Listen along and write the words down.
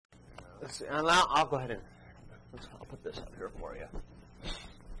I'll go ahead and I'll put this up here for you.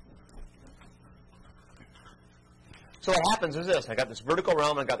 So what happens is this. I got this vertical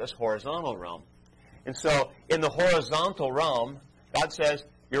realm and I got this horizontal realm. And so in the horizontal realm, God says,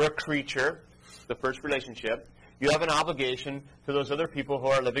 you're a creature, the first relationship. You have an obligation to those other people who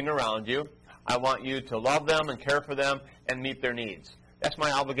are living around you. I want you to love them and care for them and meet their needs. That's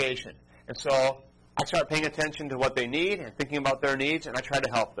my obligation. And so I start paying attention to what they need and thinking about their needs, and I try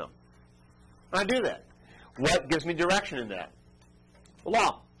to help them. And I do that. What gives me direction in that? The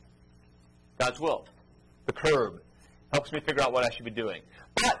law. God's will. The curb. Helps me figure out what I should be doing.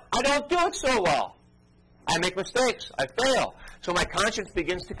 But I don't do it so well. I make mistakes. I fail. So my conscience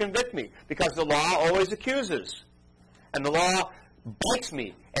begins to convict me because the law always accuses. And the law bites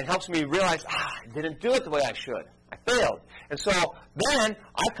me and helps me realize, I didn't do it the way I should. I failed. And so then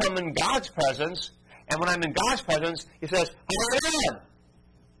I come in God's presence, and when I'm in God's presence, He says, how are you doing?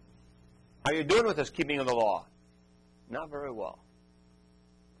 How are you doing with this keeping of the law? Not very well.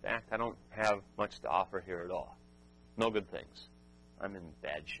 In fact, I don't have much to offer here at all. No good things. I'm in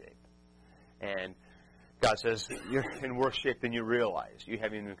bad shape. And God says, you're in worse shape than you realize. You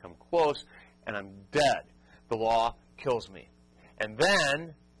haven't even come close, and I'm dead. The law kills me. And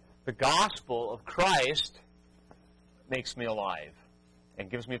then the gospel of Christ makes me alive and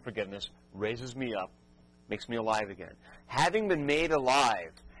gives me forgiveness, raises me up, makes me alive again. Having been made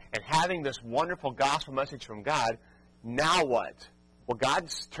alive and having this wonderful gospel message from God, now what? Well,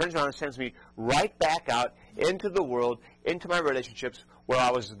 God turns around and sends me right back out into the world, into my relationships where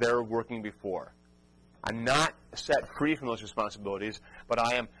I was there working before. I'm not set free from those responsibilities, but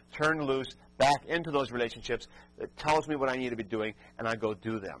I am turned loose back into those relationships that tells me what I need to be doing, and I go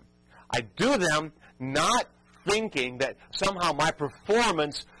do them. I do them not thinking that somehow my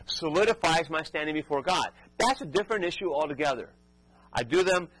performance solidifies my standing before God. That's a different issue altogether. I do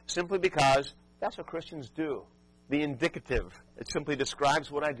them simply because that's what Christians do. The indicative, it simply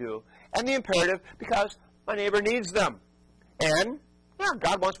describes what I do. And the imperative, because my neighbor needs them. And,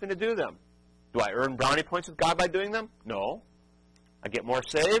 God wants me to do them. Do I earn brownie points with God by doing them? No. I get more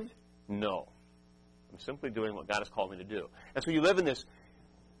saved? No. I'm simply doing what God has called me to do. And so you live in this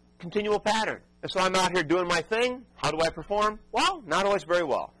continual pattern. And so I'm out here doing my thing. How do I perform? Well, not always very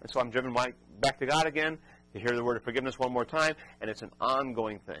well. And so I'm driven back to God again to hear the word of forgiveness one more time, and it's an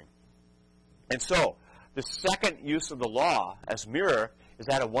ongoing thing. And so, the second use of the law as mirror, is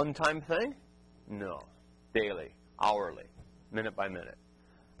that a one-time thing? No. Daily, hourly, minute by minute.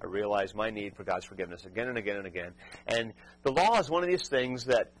 I realize my need for God's forgiveness again and again and again. And the law is one of these things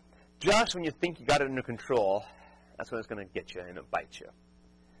that just when you think you got it under control, that's when it's going to get you and it bites you.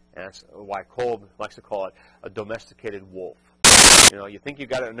 And that's why Kolb likes to call it a domesticated wolf. You know, you think you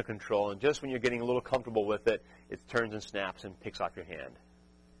got it under control, and just when you're getting a little comfortable with it, it turns and snaps and takes off your hand.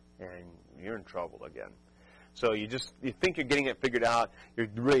 And you're in trouble again. So you think you're getting it figured out, you're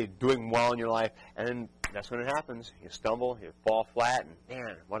really doing well in your life, and then that's when it happens. You stumble, you fall flat, and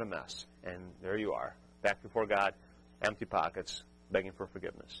man, what a mess. And there you are, back before God, empty pockets, begging for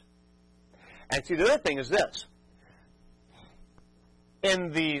forgiveness. And see, the other thing is this.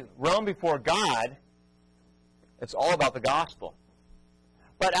 In the realm before God, it's all about the gospel.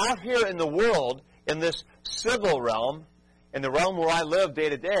 But out here in the world, in this civil realm, in the realm where I live day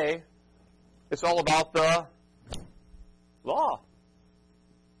to day, it's all about the law.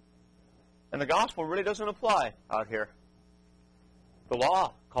 And the gospel really doesn't apply out here. The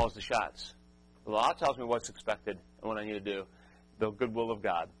law calls the shots. The law tells me what's expected and what I need to do. The good will of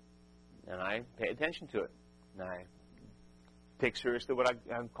God. And I pay attention to it. And I take seriously what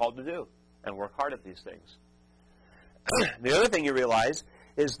I'm called to do and work hard at these things. The other thing you realize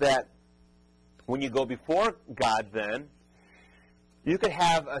is that when you go before God then, you could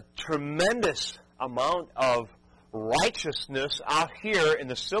have a tremendous amount of righteousness out here in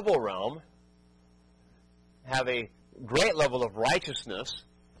the civil realm, have a great level of righteousness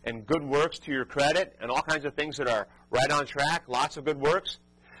and good works to your credit and all kinds of things that are right on track, lots of good works.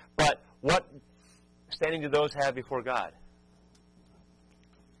 But what standing do those have before God?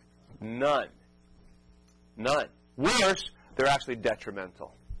 None. None. Worse, they're actually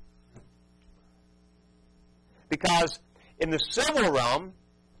detrimental. Because in the civil realm,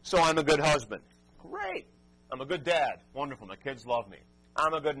 so I'm a good husband. Great. I'm a good dad. Wonderful. My kids love me.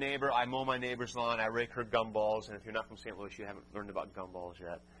 I'm a good neighbor. I mow my neighbor's lawn. I rake her gumballs. And if you're not from St. Louis, you haven't learned about gumballs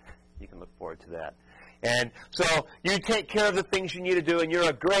yet. You can look forward to that. And so you take care of the things you need to do, and you're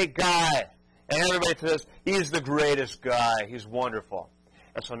a great guy. And everybody says, he's the greatest guy. He's wonderful.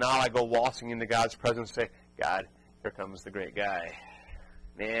 And so now I go waltzing into God's presence and say, God, here comes the great guy.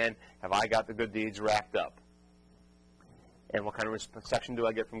 Man, have I got the good deeds racked up? And what kind of reception do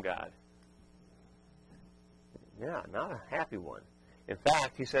I get from God? Yeah, not a happy one. In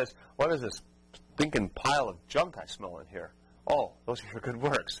fact, he says, what is this stinking pile of junk I smell in here? Oh, those are your good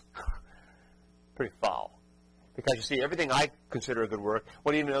works. Pretty foul. Because you see, everything I consider a good work,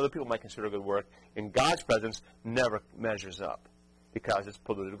 what even other people might consider a good work, in God's presence never measures up because it's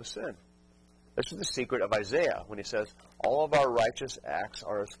polluted with sin. This is the secret of Isaiah when he says, all of our righteous acts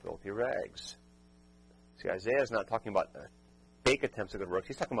are as filthy rags. See, Isaiah is not talking about fake attempts at good works.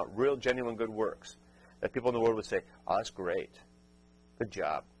 He's talking about real, genuine good works that people in the world would say, oh, that's great. Good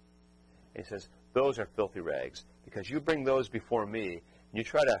job. And he says, those are filthy rags because you bring those before me and you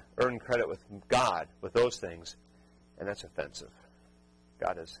try to earn credit with God with those things, and that's offensive.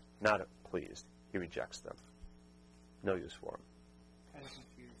 God is not pleased. He rejects them. No use for him. Kind of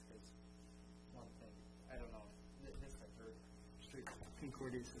confused because one thing, I don't know, this I've heard, strict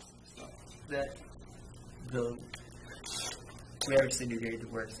concordances and stuff, that we obviously do good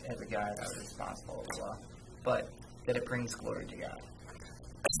works as a guy that was responsible for the law, but that it brings glory to God.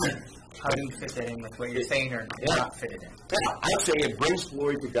 How do you fit that in with what you're saying, or not fit it in? Yeah, I'm saying it brings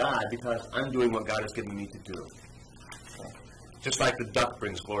glory to God because I'm doing what God has given me to do. Okay. Just like the duck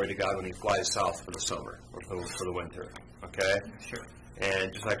brings glory to God when he flies south for the summer or for the winter. Okay? Sure.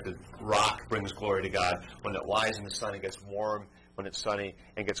 And just like the rock brings glory to God when it lies in the sun, it gets warm when it's sunny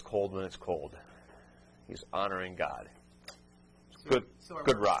and gets cold when it's cold. He's honoring God. Good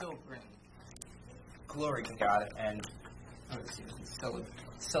rock. Still bring glory to God and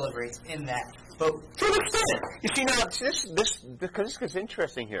celebrates in that. But to an extent, you see now this gets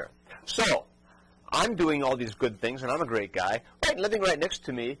interesting here. So I'm doing all these good things, and I'm a great guy. Right, living right next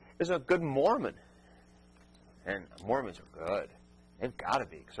to me is a good Mormon, and Mormons are good. They've got to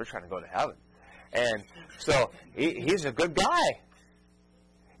be because they're trying to go to heaven. And so he's a good guy.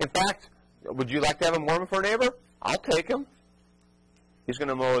 In fact, would you like to have a Mormon for a neighbor? I'll take him. He's going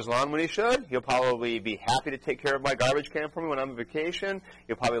to mow his lawn when he should. He'll probably be happy to take care of my garbage can for me when I'm on vacation.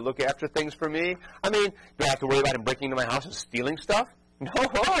 He'll probably look after things for me. I mean, do I have to worry about him breaking into my house and stealing stuff?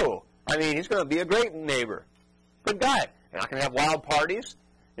 No. I mean, he's going to be a great neighbor. Good guy. And I can have wild parties.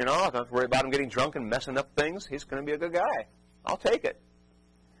 You know, I don't have to worry about him getting drunk and messing up things. He's going to be a good guy. I'll take it.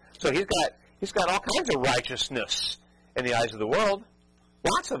 So he's got all kinds of righteousness in the eyes of the world.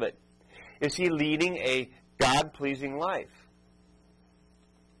 Lots of it. Is he leading a God-pleasing life?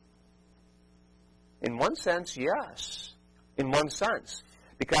 In one sense, yes. In one sense.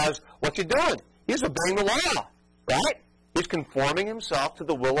 Because what's he doing? He's obeying the law, right? He's conforming himself to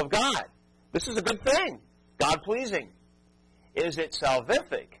the will of God. This is a good thing. God-pleasing. Is it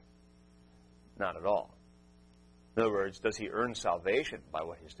salvific? Not at all. In other words, does he earn salvation by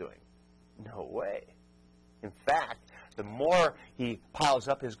what he's doing? No way. In fact, the more he piles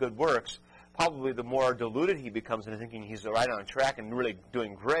up his good works, probably the more diluted he becomes into thinking he's right on track and really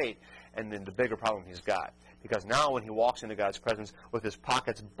doing great, and then the bigger problem he's got. Because now when he walks into God's presence with his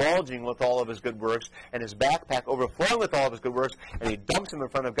pockets bulging with all of his good works and his backpack overflowing with all of his good works, and he dumps them in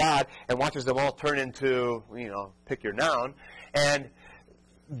front of God and watches them all turn into, pick your noun, and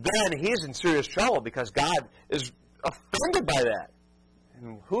then he's in serious trouble because God is offended by that.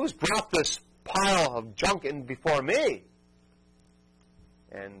 And who's brought this pile of junk in before me?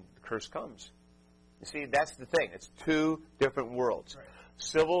 And the curse comes. You see, that's the thing. It's two different worlds. Right.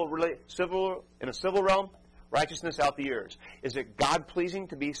 In a civil realm, righteousness out the ears. Is it God-pleasing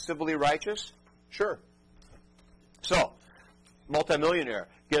to be civilly righteous? Sure. So, multimillionaire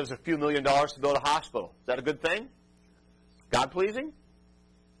gives a few $1 million to build a hospital. Is that a good thing? God-pleasing?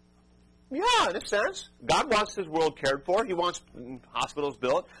 Yeah, in a sense. God wants his world cared for. He wants hospitals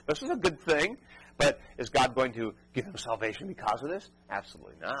built. This is a good thing. But is God going to give him salvation because of this?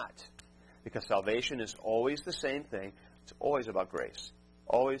 Absolutely not. Because salvation is always the same thing. It's always about grace.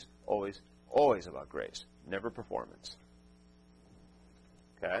 Always, always, always about grace. Never performance.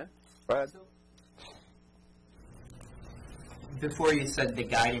 Okay? Go ahead. Before you said the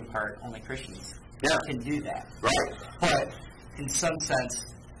guiding part, only Christians can do that. Right. But in some sense,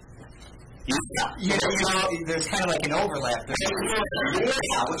 there's kind of like an overlap there.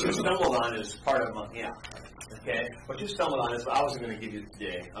 Yeah, what you stumbled on is part of okay? What you stumbled on is, I wasn't going to give you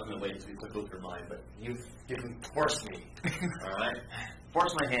today. I was going to wait until you took your mind, but you forced me. All right?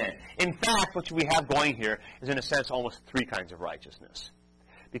 Forced my hand. In fact, what we have going here is, in a sense, almost three kinds of righteousness.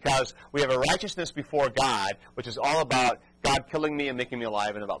 Because we have a righteousness before God, which is all about God killing me and making me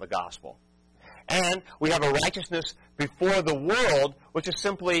alive, and about the gospel. And we have a righteousness before the world, which is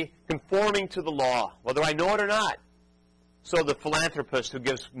simply conforming to the law, whether I know it or not. So the philanthropist who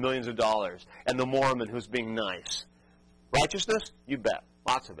gives millions of dollars, and the Mormon who's being nice. Righteousness? You bet.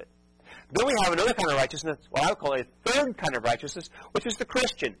 Lots of it. Then we have another kind of righteousness, what I would call a third kind of righteousness, which is the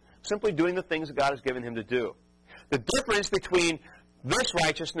Christian, simply doing the things that God has given him to do. The difference between this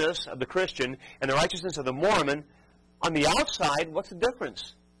righteousness of the Christian and the righteousness of the Mormon, on the outside, what's the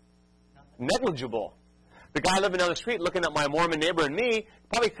difference? Negligible. The guy living down the street looking at my Mormon neighbor and me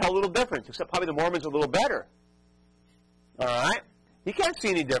probably tell a little difference, except probably the Mormon's a little better. All right? He can't see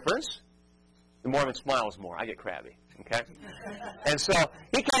any difference. The Mormon smiles more. I get crabby. Okay? And so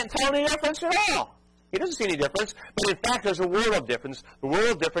he can't tell any difference at all. He doesn't see any difference. But in fact, there's a world of difference. The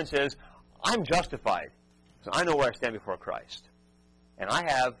world of difference is I'm justified. So I know where I stand before Christ. And I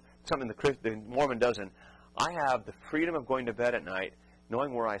have something the Mormon doesn't. I have the freedom of going to bed at night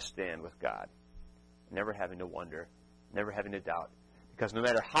knowing where I stand with God. Never having to wonder. Never having to doubt. Because no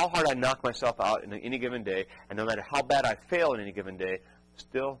matter how hard I knock myself out in any given day, and no matter how bad I fail in any given day,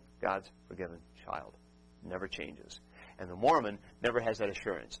 still God's forgiven child. Never changes. And the Mormon never has that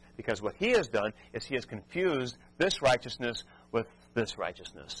assurance. Because what he has done is he has confused this righteousness with this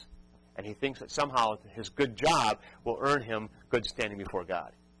righteousness. And he thinks that somehow his good job will earn him good standing before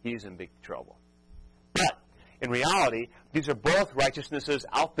God. He's in big trouble. But in reality, these are both righteousnesses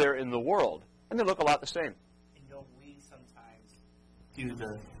out there in the world. And they look a lot the same. And don't we sometimes do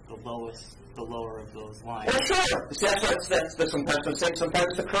the lower of those lines? Well, sure. That's sometimes I'm saying.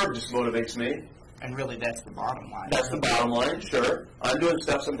 Sometimes the curve just motivates me. And really, that's the bottom line. That's the bottom line, sure. I'm doing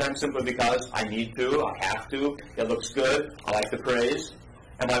stuff sometimes simply because I need to, I have to, it looks good, I like the praise.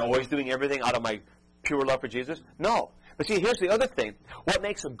 Am I always doing everything out of my pure love for Jesus? No. But see, here's the other thing. What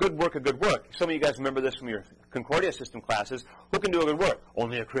makes a good work a good work? Some of you guys remember this from your Concordia system classes. Who can do a good work?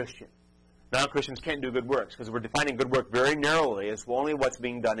 Only a Christian. Non-Christians can't do good works because we're defining good work very narrowly as only what's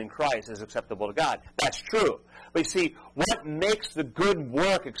being done in Christ is acceptable to God. That's true. But you see, what makes the good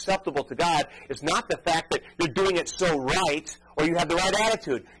work acceptable to God is not the fact that you're doing it so right or you have the right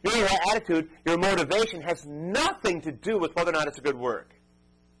attitude. Your right attitude, your motivation has nothing to do with whether or not it's a good work.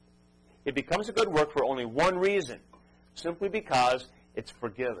 It becomes a good work for only one reason, simply because it's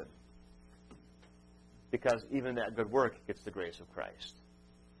forgiven. Because even that good work gets the grace of Christ.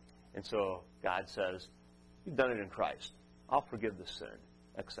 And so God says, you've done it in Christ. I'll forgive the sin.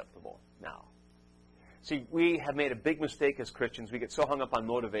 Acceptable now. See, we have made a big mistake as Christians. We get so hung up on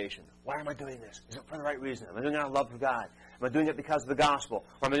motivation. Why am I doing this? Is it for the right reason? Am I doing it out of love for God? Am I doing it because of the gospel?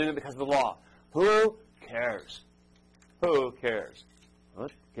 Or am I doing it because of the law? Who cares? Who cares? Well,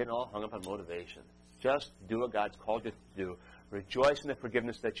 getting all hung up on motivation. Just do what God's called you to do. Rejoice in the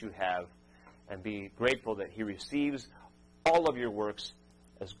forgiveness that you have and be grateful that He receives all of your works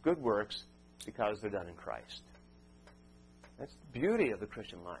as good works because they're done in Christ. That's the beauty of the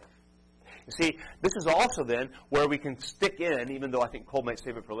Christian life. You see, this is also then where we can stick in, even though I think Cole might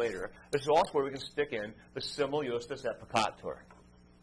save it for later, this is also where we can stick in the simul justus et peccator.